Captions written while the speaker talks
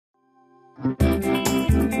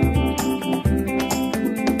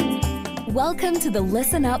Welcome to the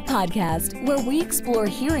Listen Up podcast, where we explore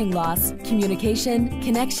hearing loss, communication,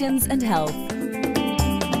 connections, and health.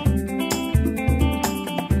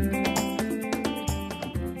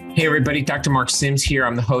 Hey everybody, Dr. Mark Sims here.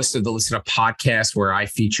 I'm the host of the Listen Up podcast, where I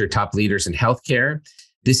feature top leaders in healthcare.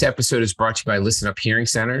 This episode is brought to you by Listen Up Hearing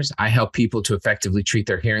Centers. I help people to effectively treat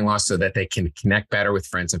their hearing loss so that they can connect better with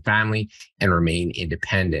friends and family and remain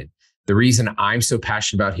independent. The reason I'm so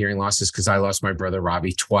passionate about hearing loss is because I lost my brother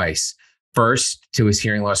Robbie twice. First, to his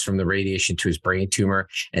hearing loss from the radiation to his brain tumor,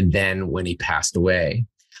 and then when he passed away.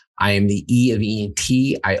 I am the E of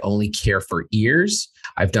ENT. I only care for ears.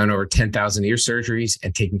 I've done over 10,000 ear surgeries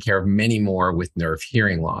and taken care of many more with nerve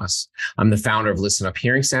hearing loss. I'm the founder of Listen Up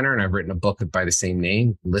Hearing Center, and I've written a book by the same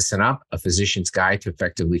name, Listen Up, A Physician's Guide to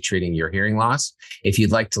Effectively Treating Your Hearing Loss. If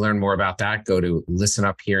you'd like to learn more about that, go to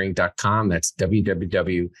listenuphearing.com. That's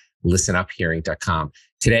www.listenuphearing.com.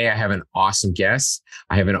 Today, I have an awesome guest.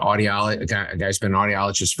 I have a guy who's been an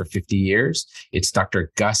audiologist for 50 years. It's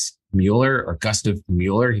Dr. Gus Mueller, or Gustav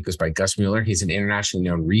Mueller. He goes by Gus Mueller. He's an internationally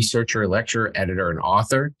known researcher, lecturer, editor, and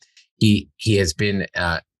author. He has been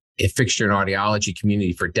a fixture in audiology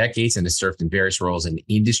community for decades and has served in various roles in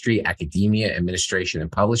industry, academia, administration, and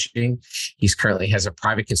publishing. He's currently has a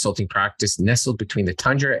private consulting practice nestled between the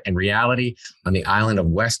tundra and reality on the island of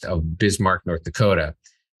west of Bismarck, North Dakota.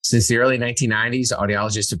 Since the early 1990s,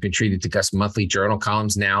 audiologists have been treated to Gus' monthly journal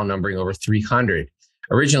columns, now numbering over 300.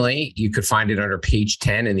 Originally, you could find it under page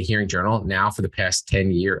 10 in the Hearing Journal. Now, for the past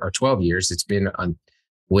 12 years, it's been on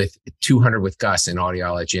with 200 with Gus in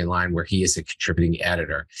Audiology in Line, where he is a contributing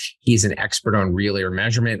editor. He's an expert on real ear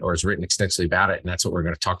measurement, or has written extensively about it, and that's what we're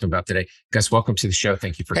going to talk about today. Gus, welcome to the show.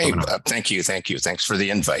 Thank you for coming on. Thank you. Thanks for the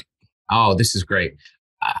invite. Oh, this is great.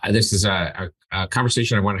 This is a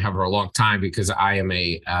conversation I want to have for a long time, because I am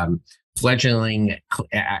a fledgling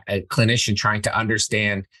clinician trying to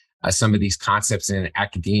understand some of these concepts in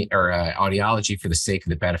academia or audiology for the sake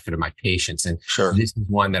of the benefit of my patients. And sure, this is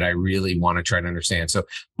one that I really want to try to understand. So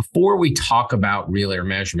before we talk about real ear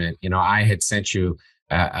measurement, I had sent you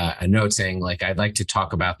a note saying, like, I'd like to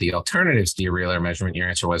talk about the alternatives to your real ear measurement. Your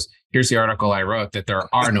answer was, here's the article I wrote, that there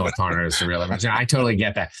are no alternatives to real ear measurement. I totally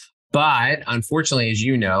get that. But unfortunately, as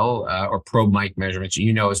you know, or probe mic measurements,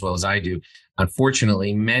 as well as I do,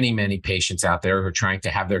 unfortunately, many, many patients out there who are trying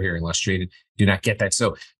to have their hearing loss treated do not get that.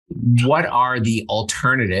 So what are the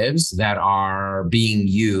alternatives that are being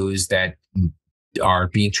used, that are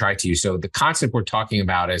being tried to use? So the concept we're talking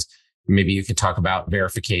about is, maybe you could talk about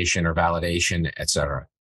verification or validation, et cetera.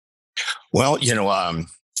 Well, it's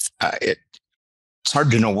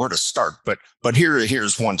hard to know where to start, but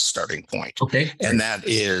here's one starting point. Okay. And that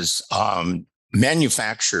is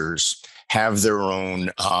manufacturers have their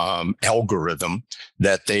own algorithm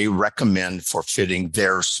that they recommend for fitting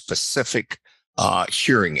their specific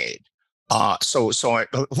hearing aid.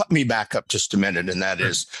 Let me back up just a minute, and that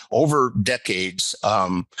is, over decades,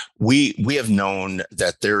 we have known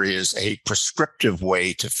that there is a prescriptive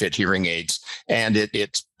way to fit hearing aids, and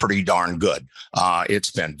it's pretty darn good. It's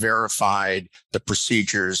been verified. The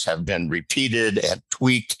procedures have been repeated and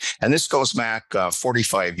tweaked, and this goes back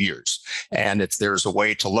 45 years. And there's a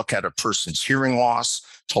way to look at a person's hearing loss,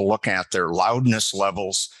 to look at their loudness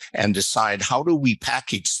levels, and decide, how do we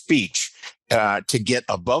package speech to get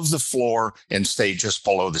above the floor and stay just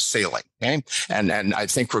below the ceiling. Okay. And I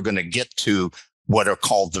think we're going to get to what are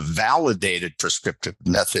called the validated prescriptive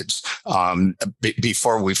methods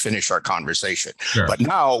before we finish our conversation. Sure. But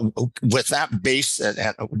now, with that base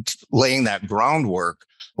and laying that groundwork,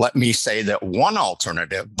 let me say that one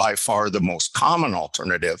alternative, by far the most common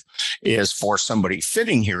alternative, is for somebody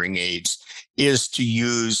fitting hearing aids, is to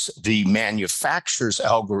use the manufacturer's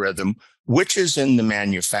algorithm, which is in the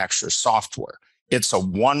manufacturer's software. It's a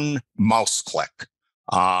one mouse click,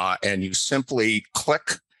 and you simply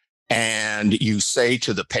click and you say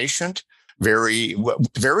to the patient, very,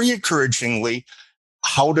 very encouragingly,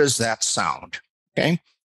 how does that sound? Okay.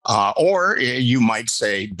 Or you might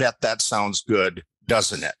say, bet that sounds good,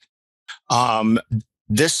 doesn't it?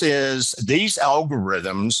 These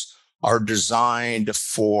algorithms are designed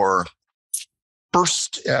for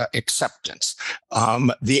first acceptance.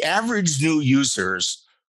 The average new users,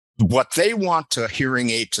 what they want a hearing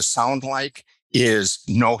aid to sound like is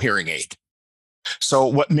no hearing aid. So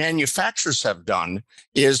what manufacturers have done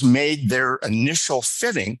is made their initial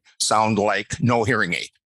fitting sound like no hearing aid,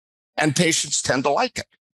 and patients tend to like it.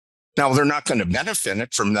 Now, they're not going to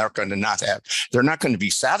benefit from, they're not going to be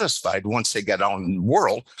satisfied once they get out in the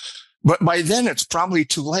world. But by then, it's probably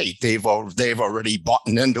too late. They've already bought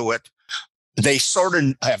into it. they sort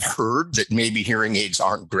of have heard that maybe hearing aids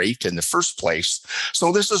aren't great in the first place.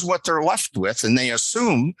 So this is what they're left with. And they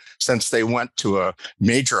assume, since they went to a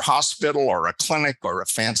major hospital or a clinic or a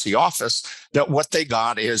fancy office, that what they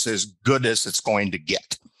got is as good as it's going to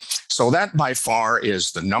get. So that by far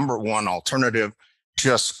is the number one alternative.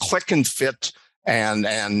 Just click and fit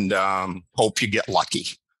and hope you get lucky.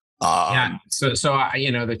 So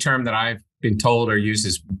the term that I've been told or used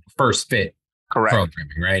is first fit. Correct.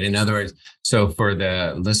 Programming, right? In other words, so for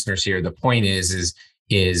the listeners here, the point is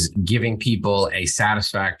giving people a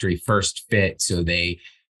satisfactory first fit so they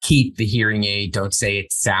keep the hearing aid, don't say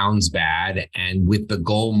it sounds bad, and with the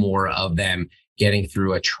goal more of them getting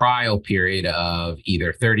through a trial period of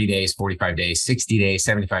either 30 days, 45 days, 60 days,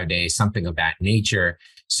 75 days, something of that nature,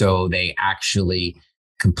 so they actually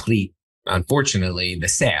complete, unfortunately, the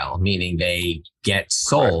sale, meaning they get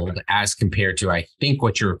sold. Correct. As compared to, I think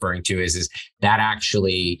what you're referring to is that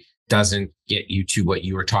actually doesn't get you to what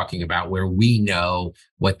you were talking about, where we know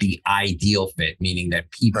what the ideal fit, meaning that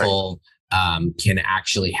people can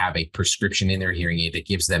actually have a prescription in their hearing aid that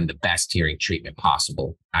gives them the best hearing treatment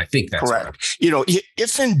possible. I think that's correct.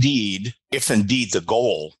 If indeed the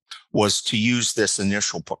goal was to use this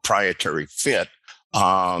initial proprietary fit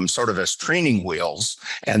sort of as training wheels,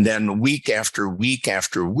 and then week after week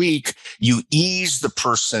after week, you ease the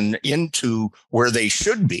person into where they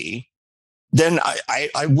should be, then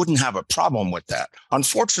I wouldn't have a problem with that.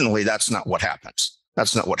 Unfortunately, that's not what happens.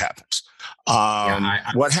 That's not what happens.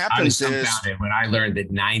 What happens is when I learned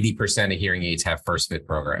that 90% of hearing aids have first fit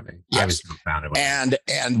programming. Yes. I was confounded.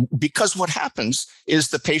 And because what happens is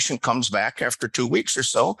the patient comes back after 2 weeks or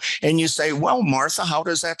so, and you say, "Well, Martha, how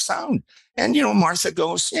does that sound?" And Martha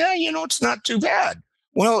goes, "Yeah, it's not too bad."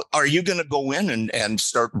 Well, are you going to go in and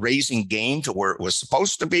start raising gain to where it was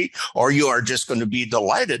supposed to be, or you are just going to be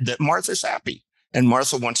delighted that Martha's happy? And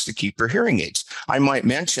Martha wants to keep her hearing aids. I might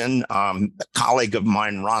mention a colleague of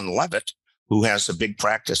mine, Ron Levitt, who has a big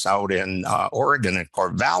practice out in Oregon at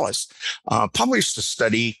Corvallis, published a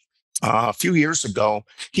study a few years ago.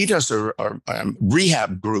 He does a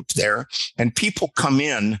rehab group there, and people come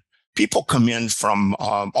in from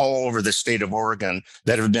all over the state of Oregon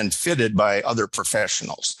that have been fitted by other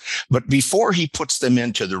professionals. But before he puts them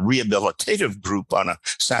into the rehabilitative group on a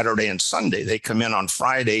Saturday and Sunday, they come in on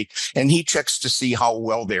Friday, and he checks to see how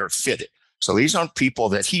well they're fitted. So these aren't people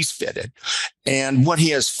that he's fitted. And what he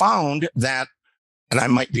has found that, and I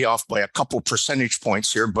might be off by a couple percentage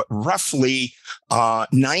points here, but roughly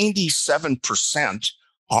 97%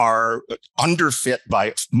 are underfit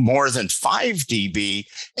by more than 5 dB,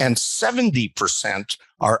 and 70%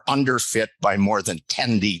 are underfit by more than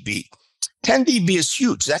 10 dB. 10 dB is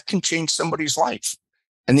huge. That can change somebody's life.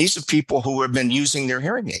 And these are people who have been using their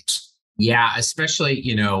hearing aids. Yeah, especially,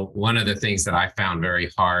 one of the things that I found very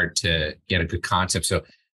hard to get a good concept. So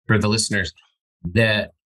for the listeners,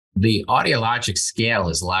 the audiologic scale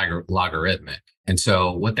is logarithmic. And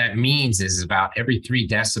so what that means is about every 3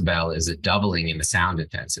 decibel is a doubling in the sound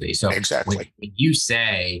intensity. So exactly. When you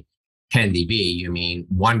say 10 dB, you mean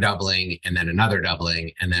one doubling and then another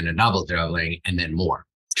doubling and then a double doubling and then more.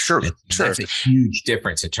 Sure. That's a huge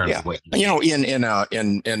difference in terms of what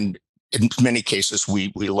in many cases,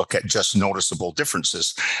 we look at just noticeable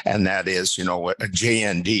differences, and that is, a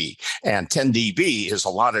JND, and 10 dB is a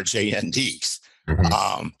lot of JNDs.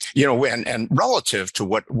 Mm-hmm. And relative to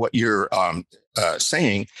what you're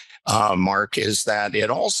saying, Mark, is that it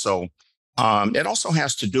also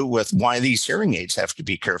has to do with why these hearing aids have to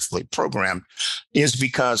be carefully programmed, is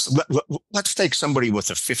because let's take somebody with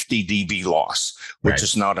a 50 dB loss, which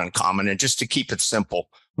is not uncommon. And just to keep it simple,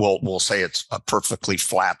 we'll say it's a perfectly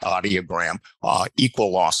flat audiogram,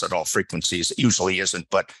 equal loss at all frequencies. It usually isn't,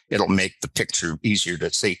 but it'll make the picture easier to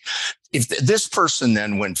see. If this person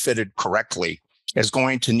then, when fitted correctly, is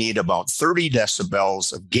going to need about 30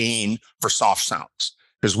 decibels of gain for soft sounds,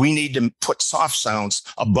 because we need to put soft sounds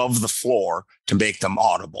above the floor to make them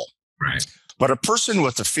audible. Right. But a person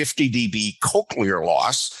with a 50 dB cochlear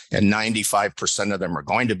loss, and 95% of them are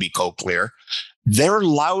going to be cochlear, their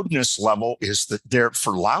loudness level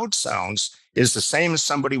for loud sounds is the same as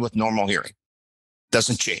somebody with normal hearing.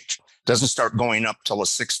 Doesn't change. Doesn't start going up till a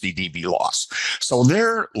 60 dB loss. So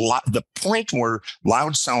the point where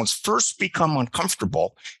loud sounds first become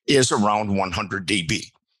uncomfortable is around 100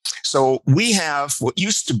 dB. So we have what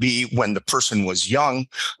used to be, when the person was young,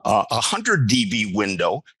 100 dB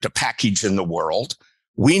window to package in the world.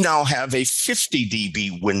 We now have a 50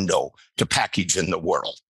 dB window to package in the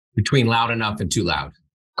world. Between loud enough and too loud.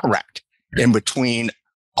 Correct. In between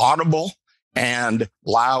audible and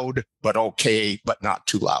loud, but okay, but not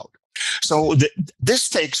too loud. So this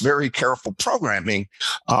takes very careful programming.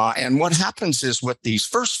 And what happens is with these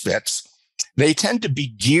first fits, they tend to be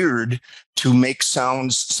geared to make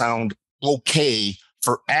sounds sound okay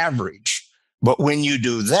for average. But when you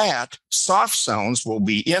do that, soft sounds will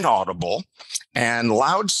be inaudible and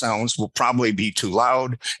loud sounds will probably be too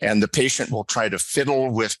loud. And the patient will try to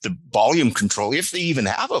fiddle with the volume control, if they even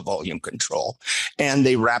have a volume control. And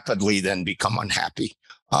they rapidly then become unhappy,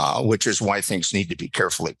 which is why things need to be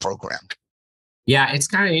carefully programmed. Yeah, it's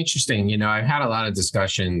kind of interesting. You know, I've had a lot of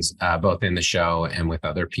discussions both in the show and with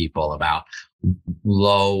other people about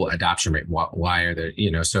low adoption rate. Why are there,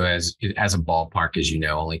 you know, so as a ballpark, as you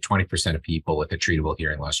know, only 20% of people with a treatable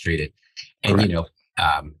hearing loss treated. And, Correct. you know,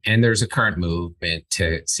 and there's a current movement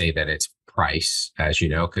to say that it's price, as you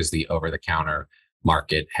know, because the over-the-counter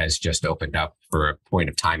market has just opened up for a point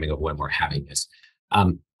of timing of when we're having this.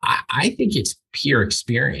 I think it's pure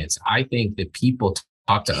experience. I think that people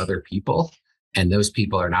talk to other people, and those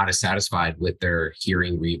people are not as satisfied with their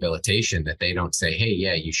hearing rehabilitation that they don't say, hey,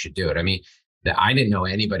 yeah, you should do it. I mean, I didn't know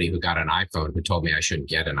anybody who got an iPhone who told me I shouldn't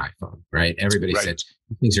get an iPhone, right? Everybody Right. said,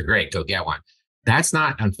 things are great, go get one. That's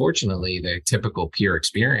not, unfortunately, the typical peer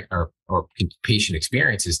experience or patient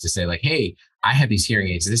experience is to say like, hey, I have these hearing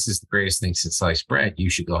aids. This is the greatest thing since sliced bread. You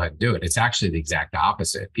should go ahead and do it. It's actually the exact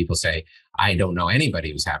opposite. People say, I don't know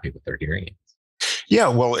anybody who's happy with their hearing aids. Yeah,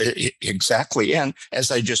 well, exactly. And as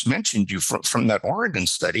I just mentioned you from that Oregon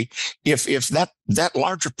study, if that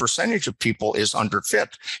larger percentage of people is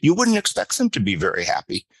underfit, you wouldn't expect them to be very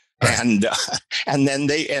happy. Right. And then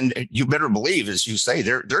you better believe, as you say,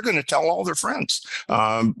 they're going to tell all their friends.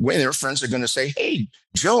 When their friends are going to say, hey,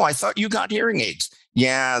 Joe, I thought you got hearing aids.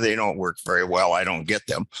 Yeah, they don't work very well. I don't get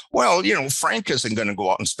them. Well, you know, Frank isn't going to go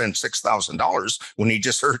out and spend $6,000 when he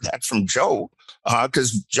just heard that from Joe,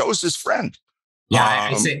 because Joe's his friend.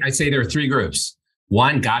 Yeah, I'd say there are three groups.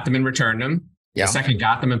 One got them and returned them. Yeah. The second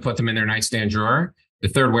got them and put them in their nightstand drawer. The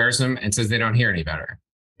third wears them and says they don't hear any better.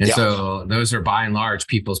 And Yeah. so those are by and large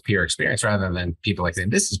people's peer experience rather than people like saying,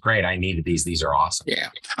 this is great. I needed these. These are awesome. Yeah.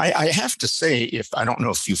 I have to say, I don't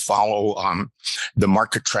know if you follow the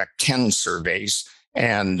Market Track 10 surveys.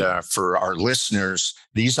 And for our listeners,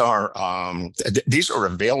 these are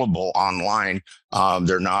available online.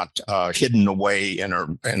 They're not hidden away in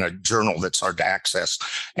a journal that's hard to access.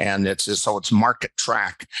 And it's Market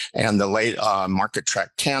Track, and the late Market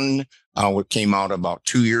Track 10, what came out about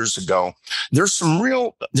 2 years ago. There's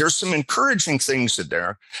some encouraging things in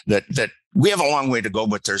there that we have a long way to go,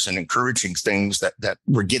 but there's an encouraging things that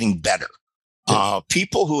we're getting better.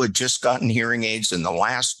 People who had just gotten hearing aids in the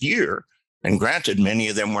last year. And granted, many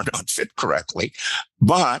of them were not fit correctly,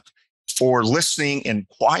 but for listening in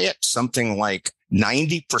quiet, something like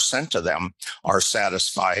 90% of them are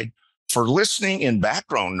satisfied. For listening in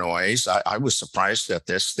background noise, I was surprised at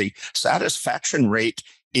this. The satisfaction rate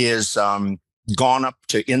is gone up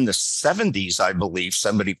to in the 70s, I believe,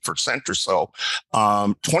 70% or so.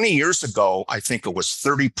 20 years ago, I think it was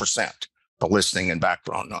 30% for listening in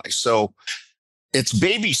background noise. So it's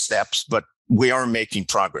baby steps, but we are making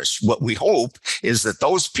progress. What we hope is that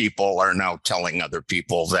those people are now telling other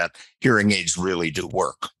people that hearing aids really do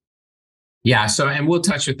work. Yeah. So, and we'll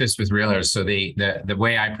touch with this with realers. So the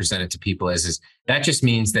way I present it to people is that just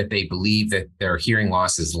means that they believe that their hearing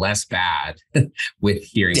loss is less bad with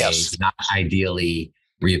hearing aids, not ideally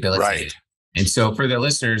rehabilitated. Right. And so for the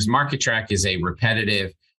listeners, Market Track is a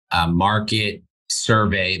repetitive market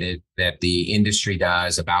survey that the industry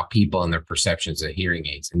does about people and their perceptions of hearing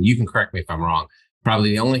aids. And you can correct me if I'm wrong. Probably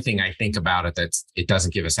the only thing I think about it it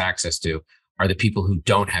doesn't give us access to are the people who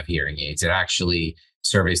don't have hearing aids. It actually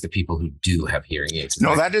surveys the people who do have hearing aids.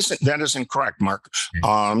 No, that isn't correct, Mark.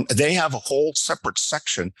 They have a whole separate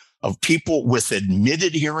section of people with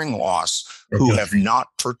admitted hearing loss who have not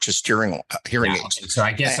purchased hearing aids. So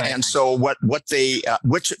I guess, so what they,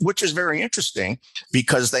 which is very interesting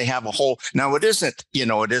because they have a whole. Now it isn't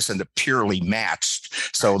a purely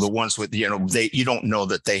matched. So the ones with you don't know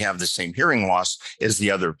that they have the same hearing loss as the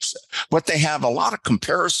others, but they have a lot of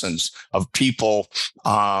comparisons of people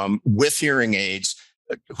with hearing aids,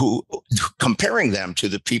 who comparing them to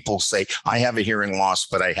the people say, I have a hearing loss,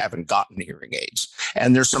 but I haven't gotten hearing aids.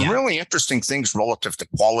 And there's some really interesting things relative to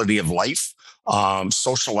quality of life,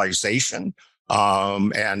 socialization.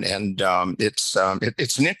 It's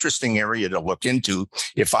an interesting area to look into.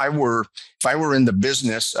 If I were in the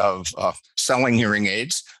business of selling hearing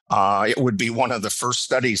aids, it would be one of the first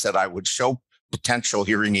studies that I would show potential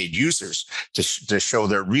hearing aid users to show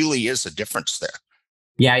there really is a difference there.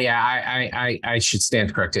 Yeah. I should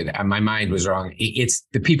stand corrected. My mind was wrong. It's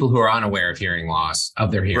the people who are unaware of hearing loss,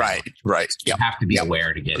 of their hearing. Right. You have to be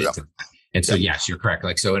aware to get it. And so, yes, you're correct.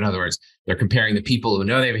 Like, so in other words, they're comparing the people who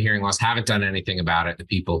know they have a hearing loss, haven't done anything about it, the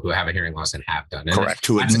people who have a hearing loss and have done it. Correct.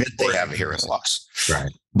 Who admit they have a hearing loss. Right.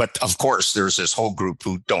 But of course, there's this whole group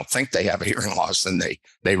who don't think they have a hearing loss, and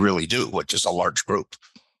they really do, which is a large group.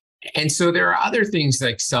 And so there are other things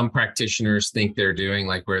like some practitioners think they're doing,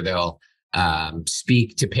 like where they'll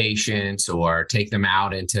speak to patients or take them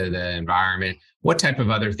out into the environment. What type of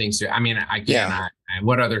other things do, I mean,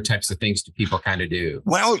 what other types of things do people kind of do?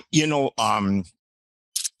 Well,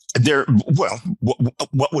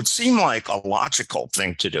 what would seem like a logical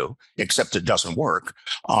thing to do, except it doesn't work,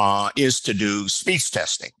 is to do speech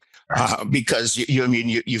testing. Because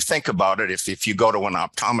you think about it, if you go to an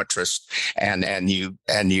optometrist and you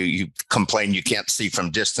complain you can't see from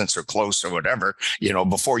distance or close or whatever,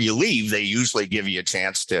 before you leave, they usually give you a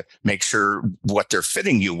chance to make sure what they're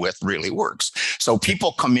fitting you with really works. So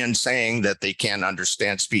people come in saying that they can't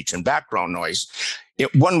understand speech and background noise.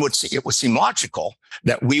 It would seem logical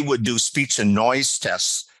that we would do speech and noise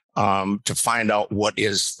tests to find out what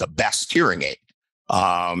is the best hearing aid.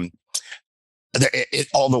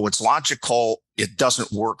 Although it's logical, it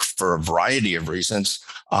doesn't work for a variety of reasons,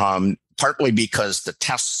 partly because the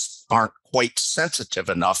tests aren't quite sensitive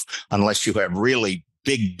enough unless you have really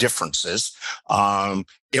big differences.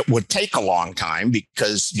 It would take a long time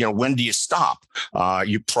because, when do you stop?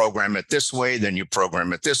 You program it this way, then you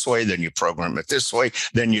program it this way, then you program it this way,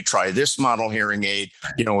 then you try this model hearing aid.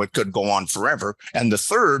 It could go on forever. And the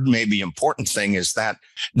third, maybe important thing is that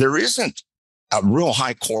there isn't a real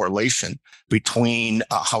high correlation between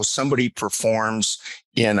how somebody performs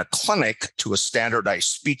in a clinic to a standardized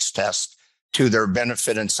speech test to their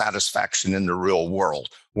benefit and satisfaction in the real world,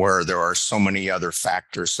 where there are so many other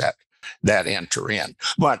factors that enter in.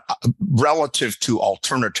 But relative to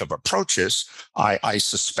alternative approaches, I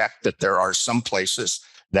suspect that there are some places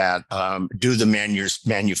that do the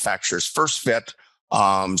manufacturer's first fit,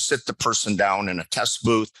 sit the person down in a test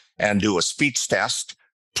booth and do a speech test,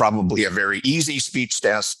 probably a very easy speech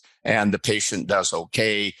test, and the patient does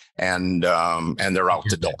okay, and they're out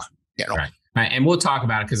the door. Right. And we'll talk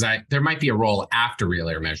about it because there might be a role after real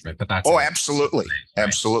ear measurement, but that's absolutely,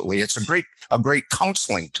 absolutely. It's a great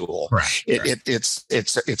counseling tool. Right.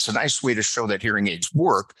 It's a nice way to show that hearing aids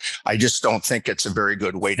work. I just don't think it's a very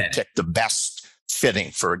good way to pick the best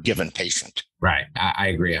fitting for a given patient. Right. I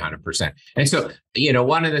agree 100%. And so,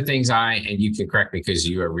 one of the things and you can correct me because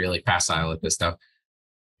you are really facile at this stuff.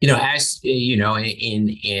 As in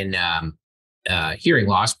hearing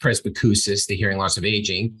loss, presbycusis, the hearing loss of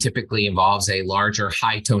aging, typically involves a larger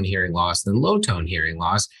high tone hearing loss than low tone hearing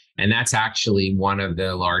loss. And that's actually one of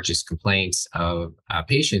the largest complaints of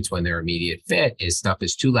patients when they're immediate fit is stuff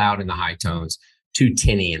is too loud in the high tones, too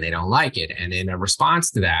tinny, and they don't like it. And in a response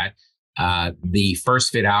to that, the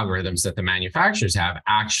first fit algorithms that the manufacturers have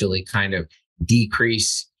actually kind of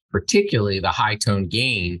decrease, particularly the high tone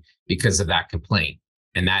gain because of that complaint.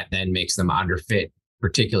 And that then makes them underfit,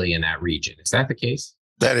 particularly in that region. Is that the case?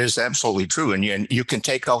 That is absolutely true. And you can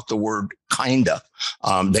take out the word kinda.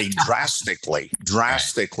 They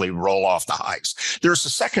drastically roll off the highs. There's a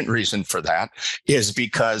second reason for that is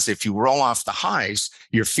because if you roll off the highs,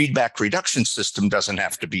 your feedback reduction system doesn't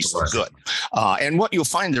have to be so good. And what you'll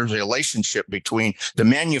find, there's a relationship between the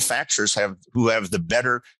manufacturers who have the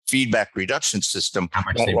better feedback reduction system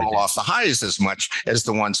won't roll off the highs as much as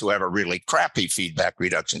the ones who have a really crappy feedback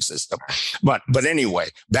reduction system. But anyway,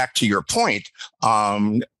 back to your point,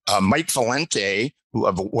 Mike Valente, who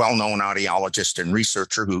a well-known audiologist and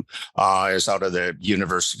researcher who is out of the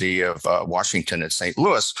University of Washington at St.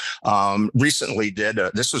 Louis, recently did,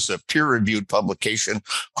 this was a peer-reviewed publication,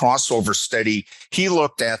 crossover study. He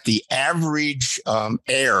looked at the average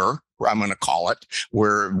air, I'm going to call it,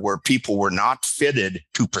 where people were not fitted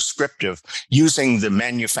to prescriptive using the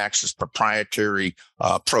manufacturer's proprietary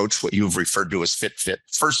approach, what you've referred to as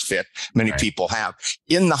first fit, many people have.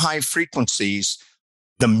 In the high frequencies,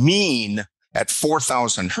 the mean at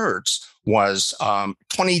 4,000 hertz was 20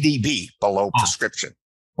 dB below prescription.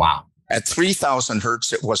 Wow. At 3,000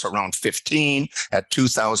 hertz, it was around 15. At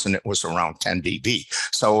 2,000, it was around 10 dB.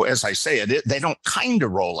 So as I say, they don't kind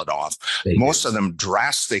of roll it off. Most of them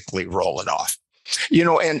drastically roll it off.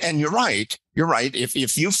 And you're right. You're right.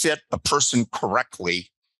 If you fit a person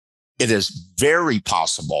correctly, it is very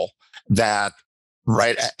possible that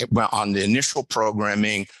on the initial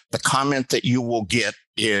programming, the comment that you will get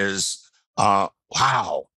is,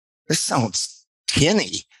 wow, this sounds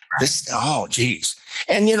tinny. Oh, geez.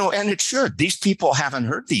 And it should. These people haven't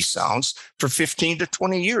heard these sounds for 15 to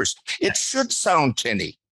 20 years. It should sound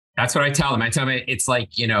tinny. That's what I tell them. I tell them it's like,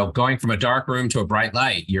 going from a dark room to a bright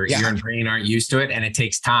light. Your ear and brain aren't used to it, and it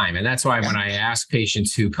takes time. And that's why when I ask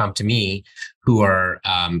patients who come to me who are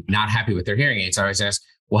not happy with their hearing aids, I always ask,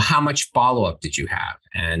 well, how much follow-up did you have?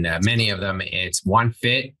 And many of them, it's one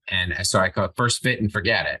fit. And so I call it first fit and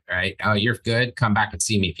forget it, right? Oh, you're good. Come back and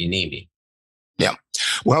see me if you need me. Yeah.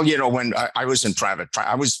 Well, when I was in private,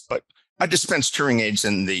 I dispensed hearing aids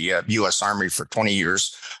in the U.S. Army for 20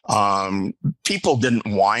 years. People didn't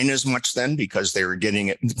whine as much then because they were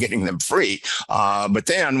getting them free. But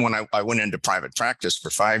then when I went into private practice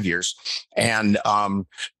for 5 years, and of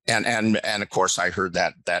course I heard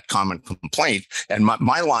that common complaint, and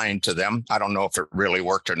my line to them, I don't know if it really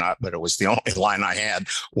worked or not, but it was the only line I had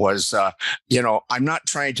was, I'm not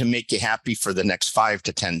trying to make you happy for the next 5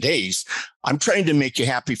 to 10 days. I'm trying to make you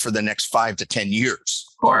happy for the next 5 to 10 years.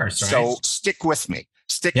 Of course. Right? So stick with me.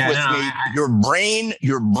 Your brain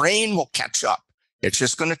will catch up. It's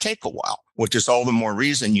just going to take a while, which is all the more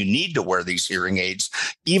reason you need to wear these hearing aids,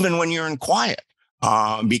 even when you're in quiet.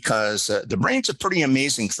 Because the brain's a pretty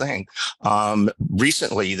amazing thing.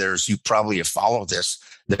 Recently, you probably have followed this.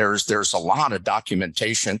 There's a lot of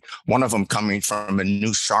documentation. One of them coming from Anu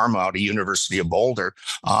Sharma out of University of Boulder,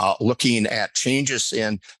 looking at changes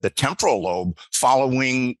in the temporal lobe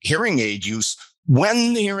following hearing aid use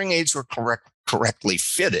when the hearing aids were correctly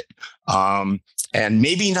fitted, and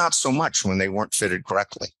maybe not so much when they weren't fitted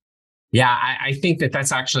correctly. Yeah, I think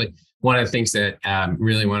that's actually one of the things that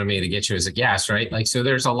really wanted me to get you as a guest, right? Like, so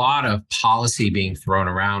there's a lot of policy being thrown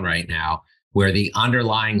around right now where the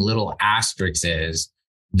underlying little asterisk is,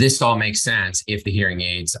 this all makes sense if the hearing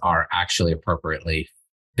aids are actually appropriately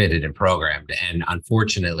fitted and programmed. And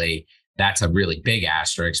unfortunately, that's a really big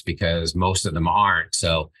asterisk because most of them aren't.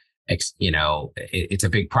 So, it's a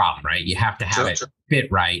big problem, right? You have to have it fit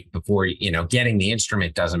right before, getting the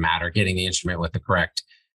instrument doesn't matter. Getting the instrument with the correct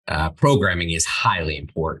programming is highly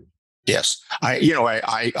important. Yes.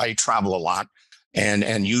 I travel a lot,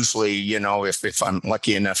 and usually, if I'm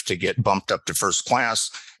lucky enough to get bumped up to first class,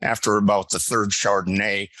 after about the third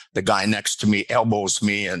Chardonnay, the guy next to me elbows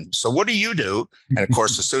me. And so what do you do? And of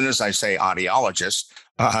course, as soon as I say audiologist,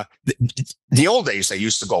 the old days, they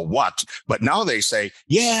used to go, what? But now they say,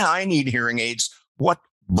 yeah, I need hearing aids. What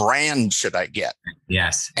brand should I get?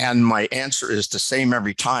 Yes. And my answer is the same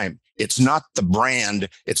every time. It's not the brand,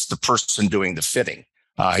 it's the person doing the fitting.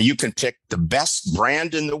 You can pick the best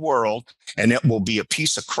brand in the world, and it will be a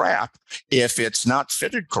piece of crap if it's not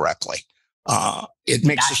fitted correctly. It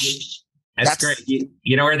makes that's great.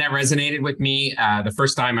 You know where that resonated with me? The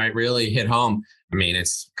first time I really hit home. I mean,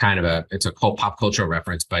 it's a pop cultural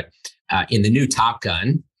reference, but in the new Top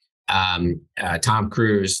Gun, Tom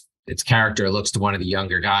Cruise, its character looks to one of the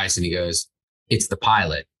younger guys and he goes, "It's the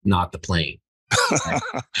pilot, not the plane."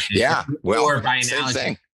 Yeah. Well, or by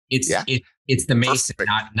analogy, it's the mason,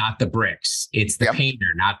 not the bricks. It's the painter,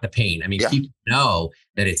 not the paint. I mean, people know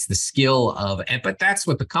that it's the skill but that's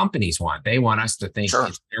what the companies want. They want us to think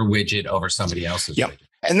it's their widget over somebody else's widget.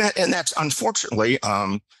 And that's unfortunately,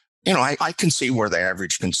 I can see where the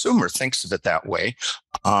average consumer thinks of it that way.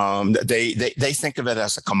 They think of it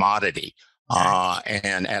as a commodity.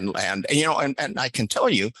 And I can tell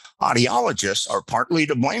you, audiologists are partly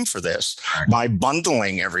to blame for this by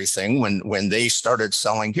bundling everything. When they started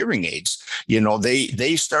selling hearing aids,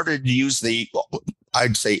 they started to use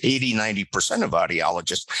I'd say 80-90% of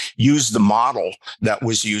audiologists use the model that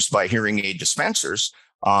was used by hearing aid dispensers.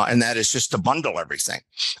 And that is just to bundle everything.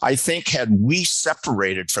 I think had we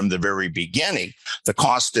separated from the very beginning the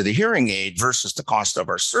cost of the hearing aid versus the cost of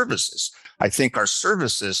our services, I think our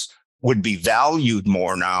services would be valued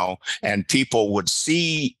more now, and people would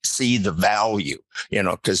see the value,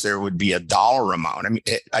 because there would be a dollar amount. I mean,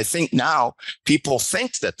 I think now people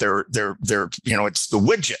think that they're it's the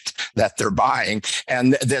widget that they're buying,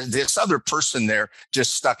 and this other person there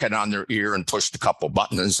just stuck it on their ear and pushed a couple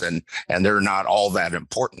buttons, and they're not all that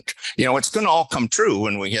important. It's going to all come true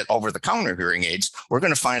when we hit over-the-counter hearing aids. We're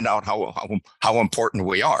going to find out how important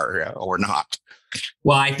we are or not.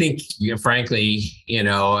 Well, I think, frankly,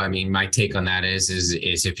 my take on that is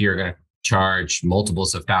if you're going to charge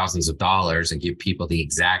multiples of thousands of dollars and give people the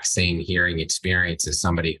exact same hearing experience as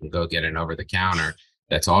somebody who can go get an over the counter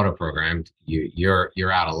that's auto programmed,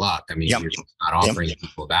 you're out of luck. I mean, you're not offering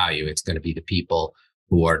people value. It's going to be the people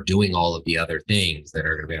who are doing all of the other things that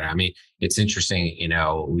are going to be. I mean, it's interesting.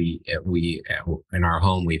 We in our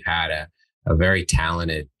home we've had a very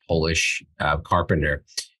talented Polish carpenter.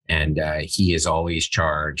 And he is always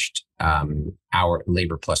charged our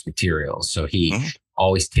labor plus materials. So he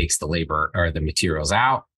always takes the labor or the materials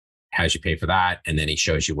out, has you pay for that, and then he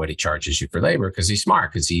shows you what he charges you for labor because he's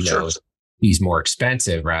smart, because he knows he's more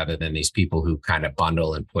expensive rather than these people who kind of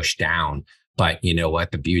bundle and push down. But you know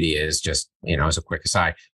what? The beauty is just, as a quick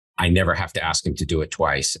aside, I never have to ask him to do it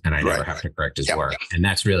twice, and I never have to correct his work. And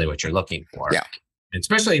that's really what you're looking for. Yeah. And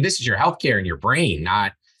especially this is your healthcare in your brain,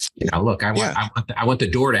 not, look, I want the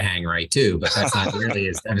door to hang right too, but that's not really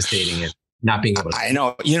as devastating as not being able to. I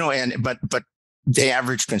know, but the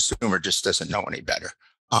average consumer just doesn't know any better,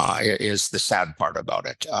 is the sad part about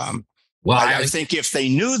it. Well, I think if they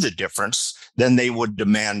knew the difference, then they would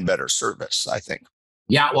demand better service, I think.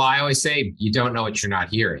 Yeah. Well, I always say you don't know what you're not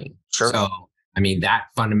hearing. Sure. So, I mean, that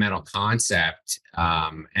fundamental concept.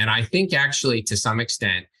 And I think actually to some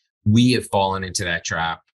extent, we have fallen into that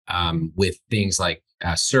trap with things like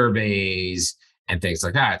surveys and things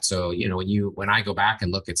like that. So, when I go back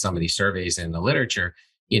and look at some of these surveys in the literature,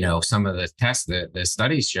 some of the tests, the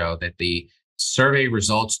studies show that the survey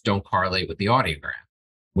results don't correlate with the audiogram,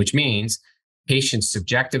 which means patients'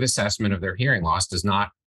 subjective assessment of their hearing loss does not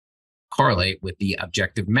correlate with the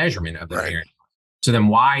objective measurement of their hearing. So then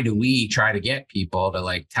why do we try to get people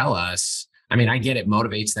to tell us? I mean, I get it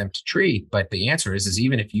motivates them to treat, but the answer is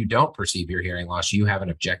even if you don't perceive your hearing loss, you have an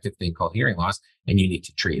objective thing called hearing loss and you need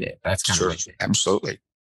to treat it. That's kind of absolutely.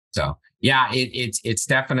 So yeah, it's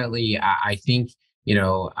definitely, I think,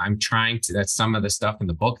 I'm trying to, that's some of the stuff in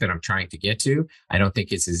the book that I'm trying to get to. I don't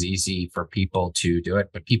think it's as easy for people to do it,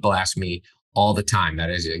 but people ask me all the time. That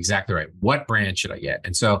is exactly right. What brand should I get?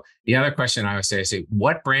 And so the other question I say,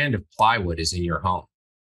 what brand of plywood is in your home?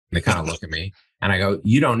 And they kind of look at me and I go,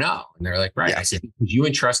 you don't know. And they're like, right. Yeah. I said, you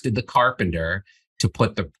entrusted the carpenter to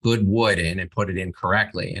put the good wood in and put it in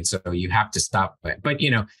correctly. And so you have to stop. But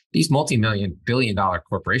these multi-billion-dollar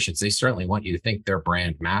corporations, they certainly want you to think their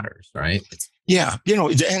brand matters, right? Yeah,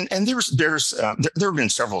 and there have been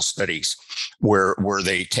several studies where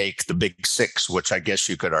they take the big six, which I guess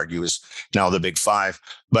you could argue is now the big five,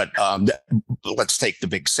 but let's take the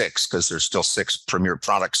big six because there's still six premier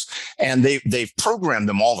products, and they've programmed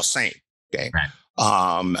them all the same, okay, right.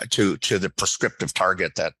 To the prescriptive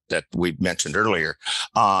target that we mentioned earlier,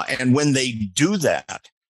 and when they do that,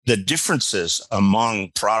 the differences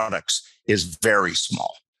among products is very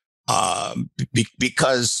small.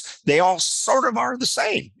 Because they all sort of are the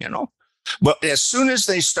same, But as soon as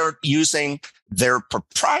they start using their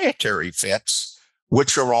proprietary fits,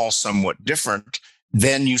 which are all somewhat different,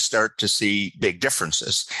 then you start to see big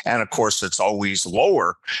differences. And of course, it's always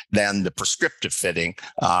lower than the prescriptive fitting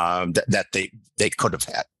that they could have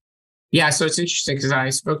had. Yeah, so it's interesting because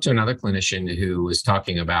I spoke to another clinician who was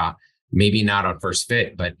talking about maybe not on first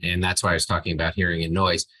fit, and that's why I was talking about hearing and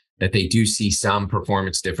noise, that they do see some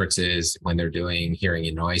performance differences when they're doing hearing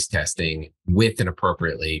and noise testing with an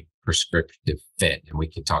appropriately prescriptive fit. And we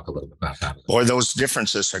can talk a little bit about that. Boy, those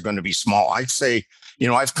differences are going to be small. I'd say,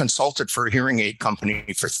 I've consulted for a hearing aid company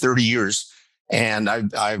for 30 years, and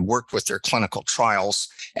I've worked with their clinical trials.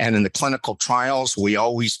 And in the clinical trials, we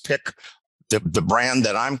always pick the brand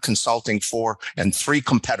that I'm consulting for and 3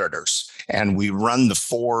 competitors. And we run the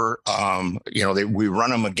 4, we run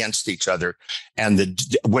them against each other. And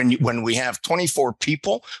when we have 24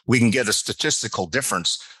 people, we can get a statistical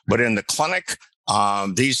difference. But in the clinic,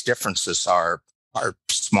 these differences are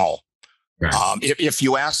small. Right. If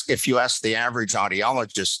you ask the average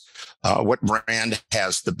audiologist what brand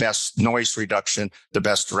has the best noise reduction, the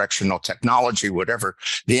best directional technology, whatever,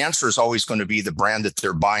 the answer is always going to be the brand that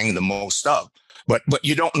they're buying the most of. But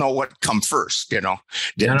you don't know what come first, Did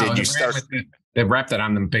you start with the rep that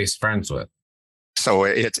I'm the best friends with?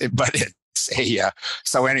 So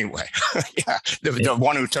so anyway, yeah, the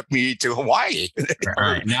one who took me to Hawaii.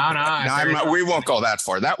 Right. No, we won't go that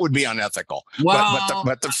far. That would be unethical. Well,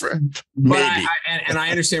 maybe. I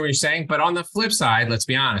understand what you're saying. But on the flip side, let's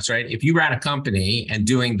be honest, right? If you ran a company and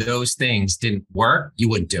doing those things didn't work, you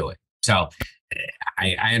wouldn't do it. So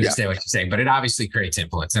I understand what you're saying, but it obviously creates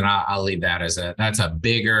influence, and I'll leave that as that's a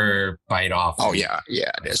bigger bite off. Oh yeah,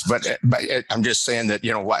 it is. But I'm just saying that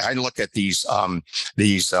I look at these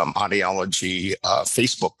audiology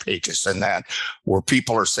Facebook pages and that where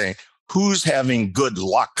people are saying who's having good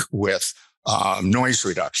luck with noise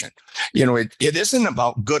reduction. It isn't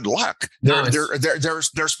about good luck.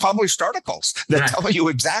 There's published articles that tell you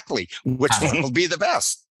exactly which one will be the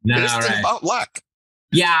best. It isn't about luck.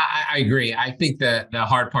 Yeah, I agree. I think the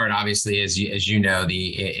hard part, obviously, is, as you know,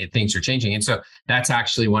 things are changing. And so that's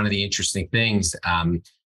actually one of the interesting things. And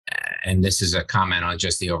this is a comment on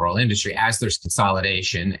just the overall industry. As there's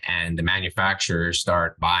consolidation and the manufacturers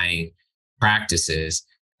start buying practices,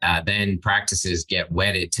 then practices get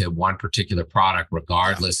wedded to one particular product,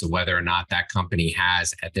 regardless of whether or not that company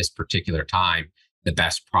has at this particular time the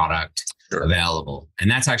best product available.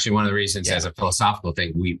 And that's actually one of the reasons, as a philosophical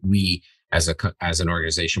thing, we as an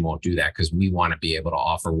organization won't do that because we want to be able to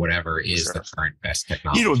offer whatever is the current best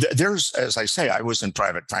technology. There's, as I say, I was in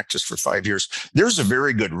private practice for 5 years. There's a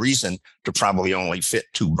very good reason to probably only fit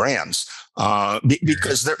 2 brands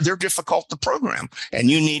because they're difficult to program, and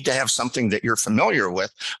you need to have something that you're familiar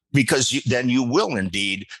with because then you will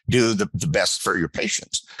indeed do the best for your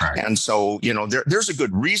patients. Right. And so, there's a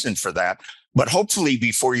good reason for that. But hopefully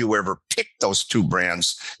before you ever pick those 2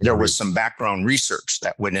 brands, there was some background research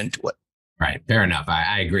that went into it. Right. Fair enough.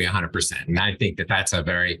 I agree 100%. And I think that that's a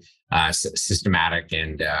very systematic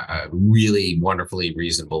and a really wonderfully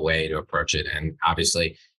reasonable way to approach it. And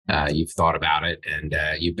obviously, you've thought about it and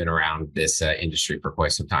you've been around this industry for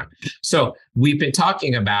quite some time. So we've been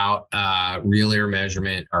talking about real ear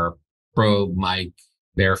measurement or probe mic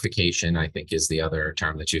verification, I think is the other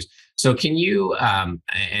term that's used. So can you,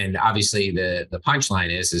 and obviously the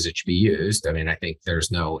punchline is it should be used. I mean, I think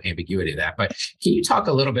there's no ambiguity to that, but can you talk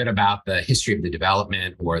a little bit about the history of the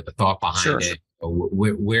development or the thought behind it?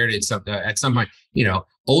 Where did at some point,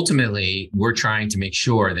 ultimately we're trying to make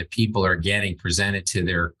sure that people are getting presented to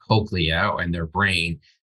their cochlea and their brain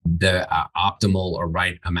the optimal or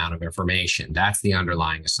right amount of information. That's the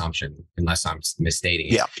underlying assumption, unless I'm misstating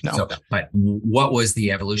it. Yeah, no. So, but what was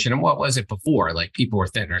the evolution and what was it before? Like people were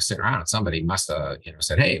sitting around and somebody must have,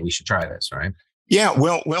 said, hey, we should try this, right? Yeah,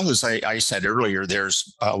 well, as I said earlier,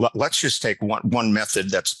 there's let's just take one method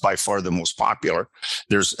that's by far the most popular.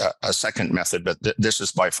 There's a second method, but this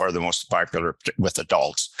is by far the most popular with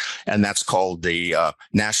adults, and that's called the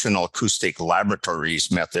National Acoustic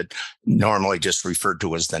Laboratories method, normally just referred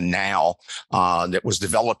to as the NAL, that was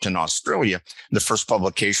developed in Australia. The first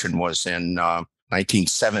publication was in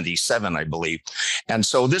 1977, I believe. And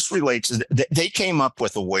so this relates, they came up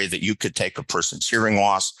with a way that you could take a person's hearing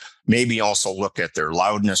loss, maybe also look at their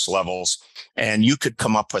loudness levels, and you could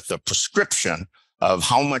come up with a prescription of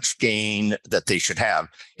how much gain that they should have.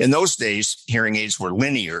 In those days, hearing aids were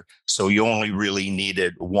linear, so you only really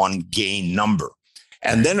needed one gain number.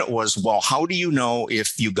 And then it was, well, how do you know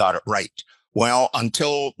if you got it right? Well,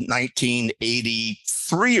 until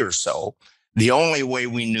 1983 or so, the only way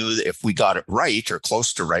we knew that if we got it right or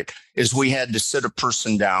close to right is we had to sit a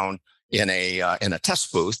person down in a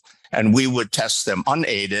test booth, and we would test them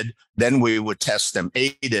unaided. Then we would test them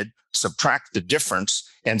aided, subtract the difference,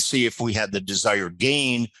 and see if we had the desired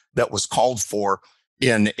gain that was called for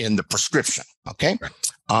in the prescription. Okay.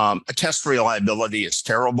 Right. Test reliability is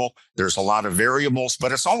terrible. There's a lot of variables,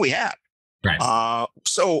 but it's all we had. Right.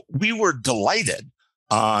 So we were delighted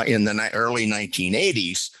in the early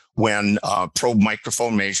 1980s when probe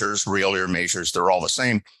microphone measures, real ear measures, they're all the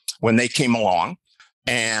same, when they came along.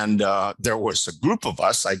 And there was a group of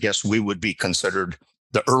us, I guess we would be considered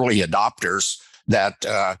the early adopters that,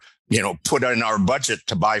 put in our budget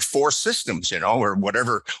to buy 4 systems, or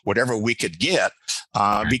whatever we could get,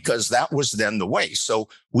 because that was then the way. So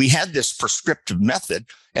we had this prescriptive method.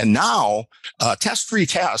 And now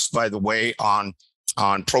test-retest, by the way, on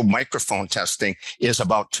probe microphone testing is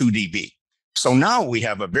about 2 dB. So now we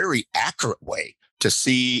have a very accurate way to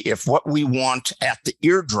see if what we want at the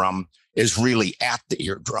eardrum is really at the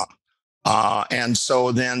eardrum. And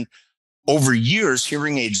so then over years,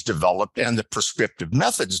 hearing aids developed and the prescriptive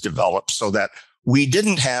methods developed so that we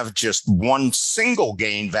didn't have just one single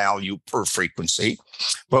gain value per frequency,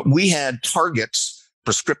 but we had targets,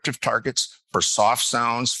 prescriptive targets for soft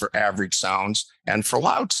sounds, for average sounds, and for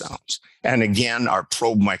loud sounds. And again, our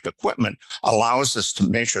probe mic equipment allows us to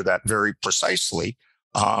measure that very precisely,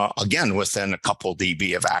 again, within a couple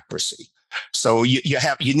dB of accuracy. So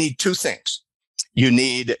you need 2 things. You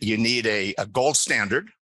need a gold standard,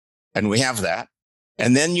 and we have that.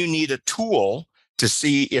 And then you need a tool to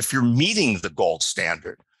see if you're meeting the gold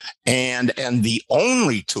standard. And the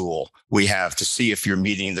only tool we have to see if you're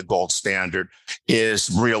meeting the gold standard is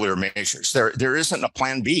real ear measures. There isn't a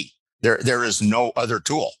plan B. There is no other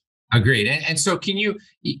tool. Agreed. And so can you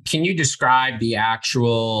describe the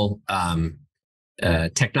actual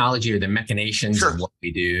technology or the machinations of what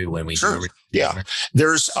we do when we do? Yeah.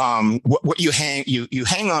 There's what you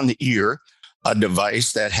hang on the ear a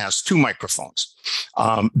device that has 2 microphones.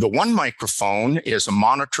 The one microphone is a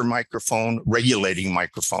monitor microphone, regulating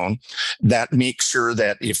microphone that makes sure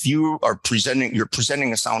that if you are you're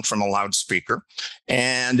presenting a sound from a loudspeaker,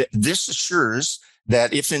 and this assures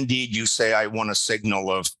that if indeed you say, I want a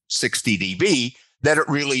signal of 60 dB, that it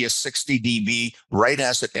really is 60 dB right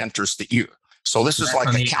as it enters the ear. So this is like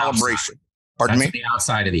a calibration. Outside. Pardon me? On the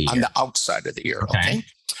outside of the ear. On the outside of the ear. Okay.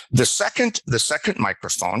 The second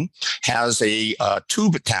microphone has a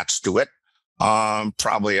tube attached to it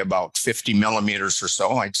probably about 50 millimeters or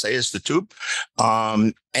so, I'd say, is the tube.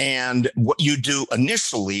 And what you do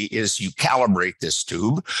initially is you calibrate this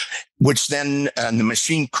tube, which then the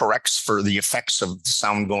machine corrects for the effects of the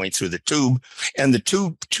sound going through the tube, and the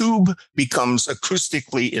tube becomes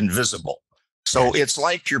acoustically invisible. So it's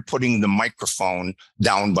like you're putting the microphone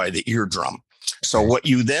down by the eardrum. So what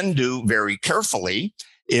you then do very carefully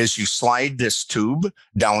is you slide this tube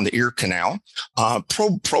down the ear canal.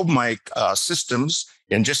 Probe mic systems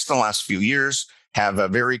in just the last few years have a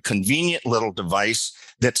very convenient little device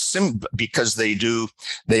that's because they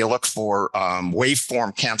look for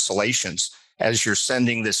waveform cancellations as you're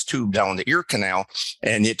sending this tube down the ear canal,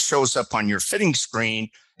 and it shows up on your fitting screen,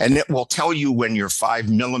 and it will tell you when you're 5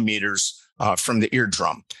 millimeters from the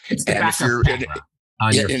eardrum. It's the backup camera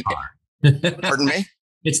on your car. Pardon me?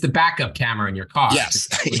 It's the backup camera in your car. Yes,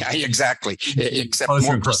 yeah, exactly. Except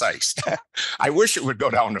more precise. I wish it would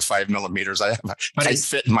go down to 5 millimeters. I have a tight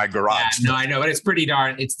fit in my garage. Yeah, no, I know, but it's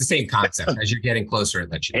it's the same concept. As you're getting closer,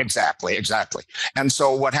 it lets you know. Exactly. And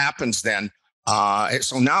so what happens then?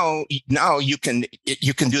 So now you can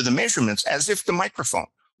do the measurements as if the microphone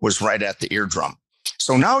was right at the eardrum.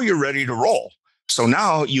 So now you're ready to roll. So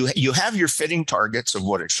now you have your fitting targets of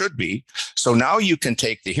what it should be. So now you can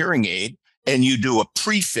take the hearing aid and you do a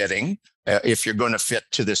pre-fitting. If you're going to fit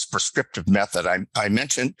to this prescriptive method I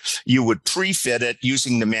mentioned, you would pre-fit it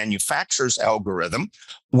using the manufacturer's algorithm,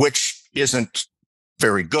 which isn't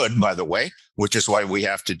very good, by the way, which is why we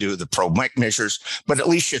have to do the probe mic measures, but at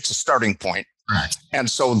least it's a starting point. Right. And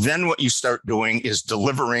so then what you start doing is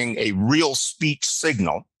delivering a real speech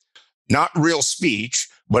signal, not real speech,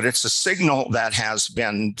 but it's a signal that has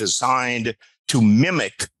been designed to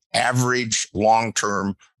mimic average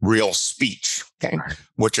long-term real speech, okay, right,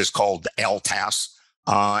 which is called LTAS.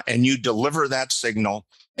 And you deliver that signal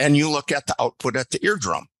and you look at the output at the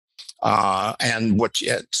eardrum and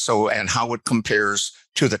how it compares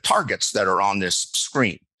to the targets that are on this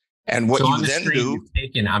screen. And what you then do,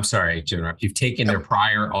 I'm sorry to interrupt, you've taken their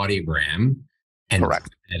prior audiogram and put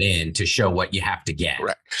that in to show what you have to get.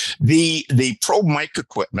 Correct. The probe mic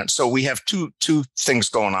equipment. So we have two things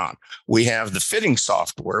going on. We have the fitting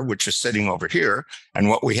software, which is sitting over here, and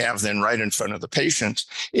what we have then right in front of the patient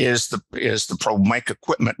is the probe mic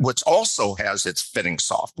equipment, which also has its fitting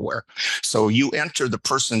software. So you enter the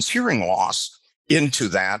person's hearing loss into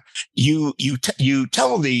that. You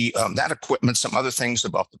tell the that equipment some other things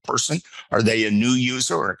about the person. Are they a new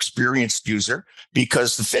user or experienced user?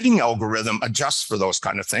 Because the fitting algorithm adjusts for those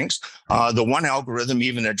kind of things. The one algorithm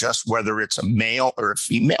even adjusts whether it's a male or a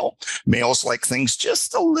female. Males like things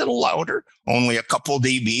just a little louder, only a couple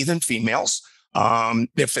dB than females.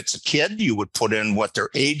 If it's a kid, you would put in what their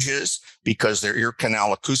age is because their ear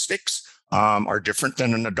canal acoustics are different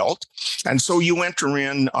than an adult. And so you enter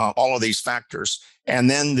in all of these factors, and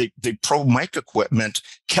then the probe mic equipment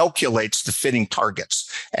calculates the fitting targets.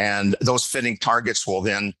 And those fitting targets will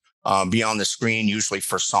then be on the screen, usually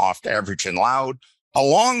for soft, average, and loud,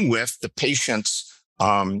 along with the patient's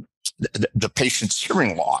hearing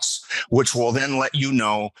loss, which will then let you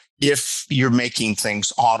know if you're making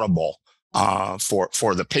things audible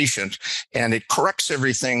for the patient. And it corrects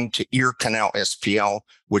everything to ear canal SPL,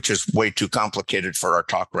 which is way too complicated for our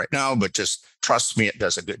talk right now, but just trust me, it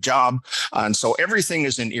does a good job. And so everything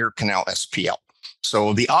is in ear canal SPL.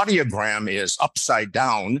 So the audiogram is upside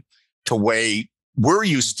down to way we're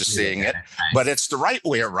used to seeing it, but it's the right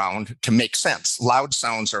way around to make sense. Loud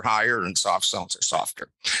sounds are higher and soft sounds are softer.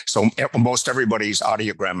 So most everybody's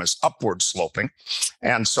audiogram is upward sloping.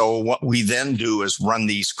 And so what we then do is run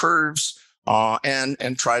these curves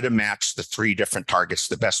and try to match the three different targets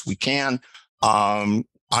the best we can.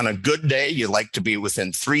 On a good day, you like to be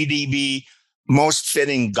within 3 dB. Most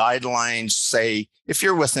fitting guidelines say if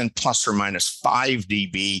you're within plus or minus 5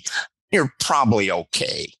 dB, you're probably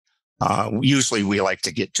okay. Usually we like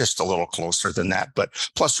to get just a little closer than that, but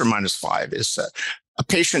plus or minus 5 is a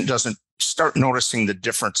patient doesn't start noticing the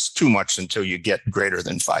difference too much until you get greater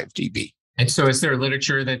than 5 dB. And so is there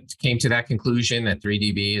literature that came to that conclusion that 3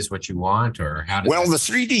 dB is what you want, or how? Well, the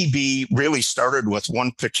 3 dB really started with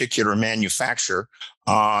one particular manufacturer,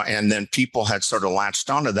 and then people had sort of latched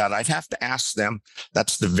onto that. I'd have to ask them.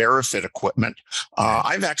 That's the VeriFit equipment.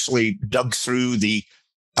 I've actually dug through the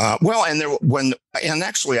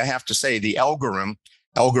actually I have to say the algorithm,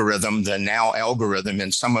 the now algorithm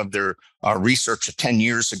in some of their research 10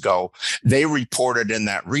 years ago, they reported in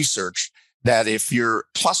that research that if you're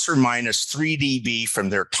plus or minus 3 dB from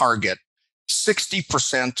their target,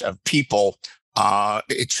 60% of people,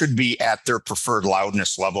 it should be at their preferred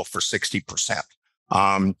loudness level for 60%.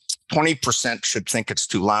 20% should think it's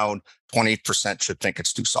too loud, 20% should think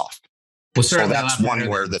it's too soft. Well, So certainly that's one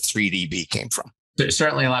where the 3 dB came from.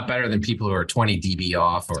 Certainly a lot better than people who are 20 dB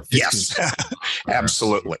off or 15 Yes,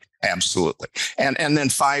 absolutely. Absolutely. And then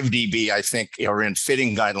 5 dB, I think, are in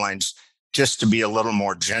fitting guidelines just to be a little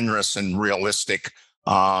more generous and realistic.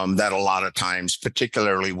 That a lot of times,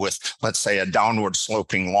 particularly with, let's say, a downward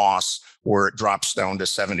sloping loss where it drops down to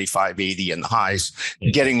 75, 80 in the highs,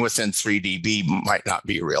 getting within 3 dB might not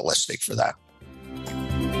be realistic for that.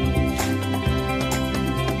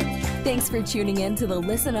 Thanks for tuning in to the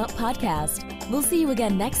Listen Up podcast. We'll see you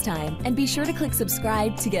again next time, and be sure to click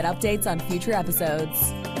subscribe to get updates on future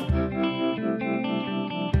episodes.